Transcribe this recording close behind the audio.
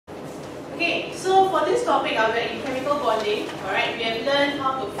Okay, so for this topic, we're in chemical bonding. Alright, we have learned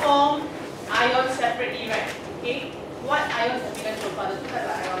how to form ions separately, right? Okay, what ions have we learned so far? The two types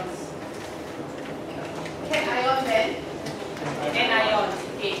of ions. Cation and anions.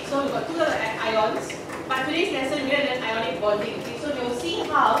 Okay, so we've got two types of ions. But today's lesson, we're going to learn ionic bonding. Okay, so we'll see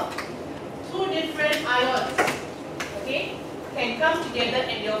how two different ions, okay, can come together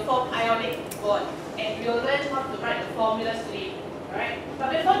and they'll form ionic bond. And we'll learn how to write the formulas today. Alright?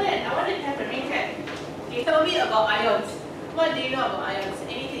 But before that, I want to have a recap. Okay, tell me about ions. What do you know about ions?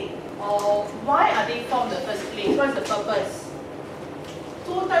 Anything? Or why are they formed in the first place? What's the purpose?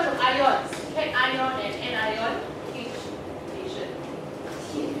 Two types of ions, cation and anion. H station.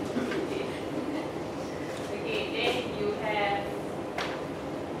 Okay, then you have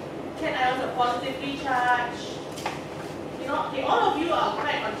cations are positively charged. You know, okay, all of you are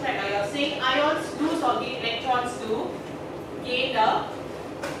quite on track. You're saying ions lose or gain electrons to gain the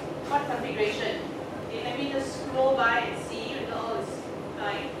what configuration? Okay, let me just scroll by and see whether all is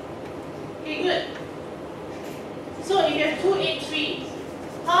fine. Okay, good. So if you have 2, 8, 3,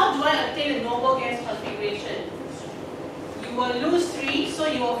 how do I obtain the noble gas configuration? You will lose 3, so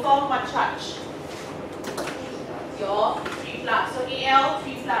you will form what charge? Your 3 plus. So Al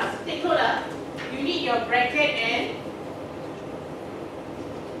 3 plus. Take note, you need your bracket and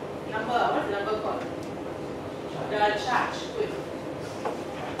number. What's the number called? The charge. Good.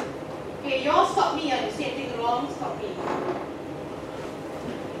 Okay, you all stop me. You see anything wrong, stop me.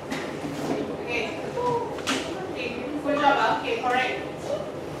 Okay. Okay, good job. Okay, correct.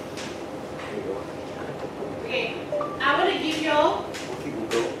 Okay, I want to give you.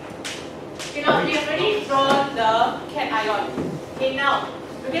 Okay, now we have already drawn the cation. Okay, now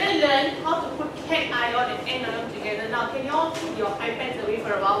we're going to learn how to put cation and anion together. Now, can you all put your iPads away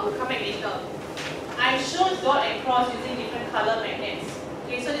for a while? We'll come back later. I showed dot and cross using different color magnets.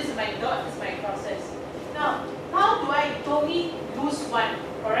 Okay, so this is my dot, this is my crosses. Now, how do I totally lose one?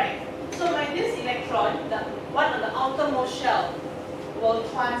 Correct? So this electron, the one on the outermost shell, will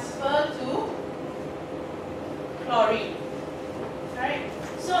transfer to chlorine. Right?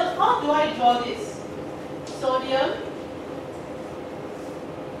 So how do I draw this? Sodium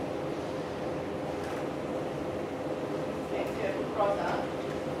cross.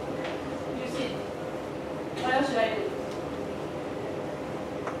 Use it. What else should I do?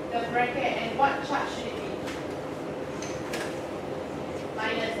 The bracket, and what charge should it be?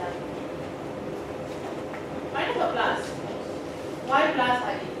 Minus. Minus or plus? Why plus,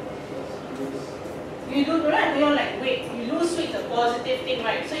 Adi? You do right? You're like, wait, you lose weight, it's a positive thing,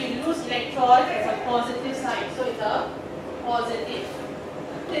 right? So you lose electrons as a positive sign. So it's a positive.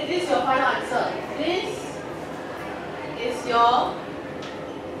 This is your final answer. This is your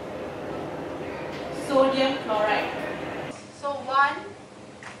sodium chloride. So 1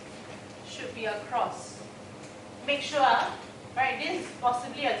 should be a cross. Make sure, right, this is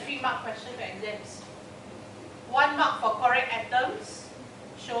possibly a 3-mark question for exams. 1 mark for correct atoms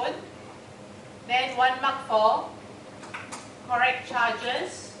shown. Then 1 mark for correct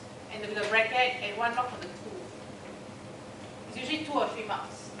charges and with the bracket, and 1 mark for the 2. It's usually 2 or 3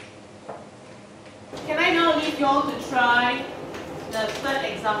 marks. Can I now leave you all to try the third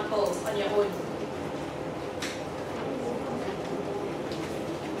example on your own?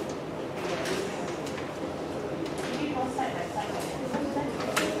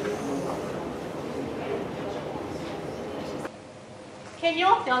 Can you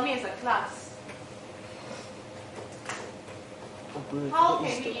all tell me as a class, how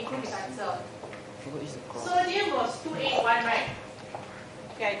can we improve this answer? Sodium was 281, right?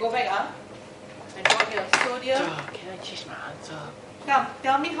 Okay, I go back. I draw here. Sodium. Can I change my answer? Come,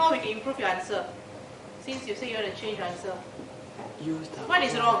 tell me how we can improve your answer. Since you say you want to change your answer. Use the What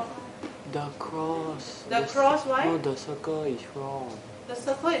is wrong? The cross. The cross, why? No, the circle is wrong. The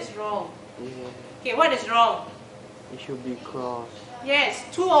circle is wrong. Yeah. Okay, what is wrong? It should be cross. Yes,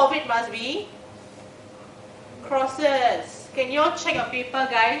 2 of it must be crosses. Can you all check your paper,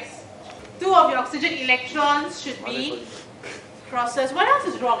 guys? 2 of your oxygen electrons should be crosses. What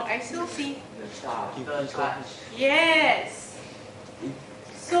else is wrong? I still see. The charge. Yes.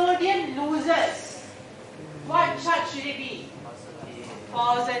 Sodium loses. What charge should it be?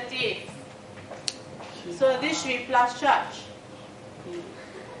 Positive. So this should be plus charge.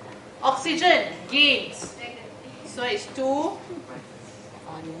 Oxygen gains. So it's 2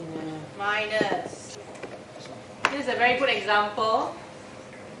 minus. This is a very good example.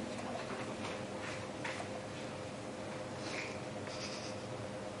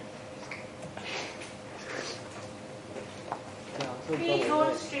 Please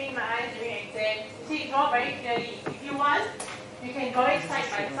don't strain my eyes during exams. You see, draw very clearly. If you want, you can draw it side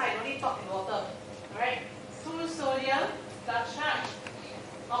by side, only top and bottom.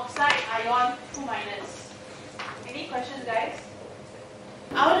 oxide ion 2 minus. Any questions, guys?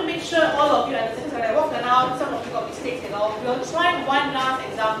 I want to make sure all of you understand. When I walk around, some of you got mistakes and all. We'll try one last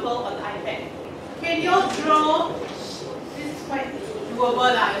example on the iPad. Can you all draw? This is quite doable,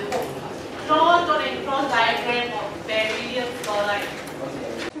 I hope. Draw dot and cross diagram of beryllium chloride.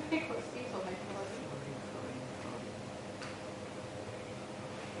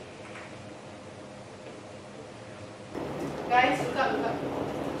 Guys, look up.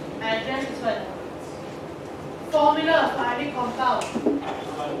 I address this one. Formula of ionic compound.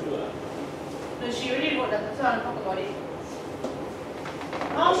 No, she already wrote that, so I want to talk about it.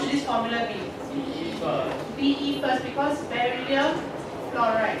 How should this formula be? BE first, because beryllium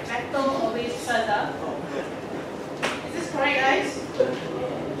chloride. Metal always first. Is this correct, guys? 2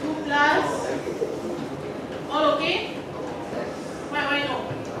 plus. All okay? Why no?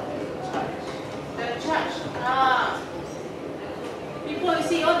 The charge. People, you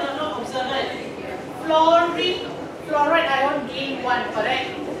see, all they are not observant. Fluoride ion gain 1, correct?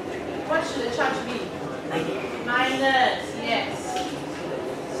 What should the charge be? Minus, yes.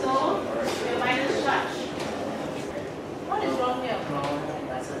 So, the minus charge. What is wrong here?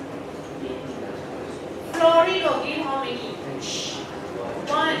 Fluorine will gain how many?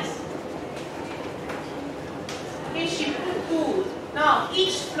 1. Okay, she put 2. Now,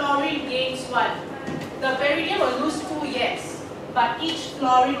 each fluorine gains 1. The beryllium will lose 2, yes. But each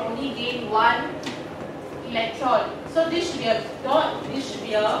fluorine only gain 1 electron. So this should be a dot, this should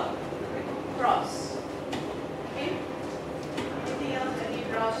be a cross. Okay? Anything else that we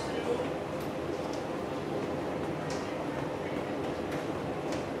browse through?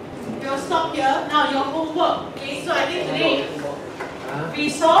 We'll stop here. Now your homework. Okay, so I think today we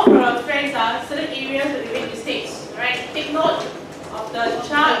saw for our friends certain areas that they make mistakes. Right? Take note of the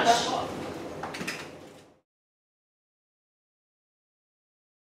charge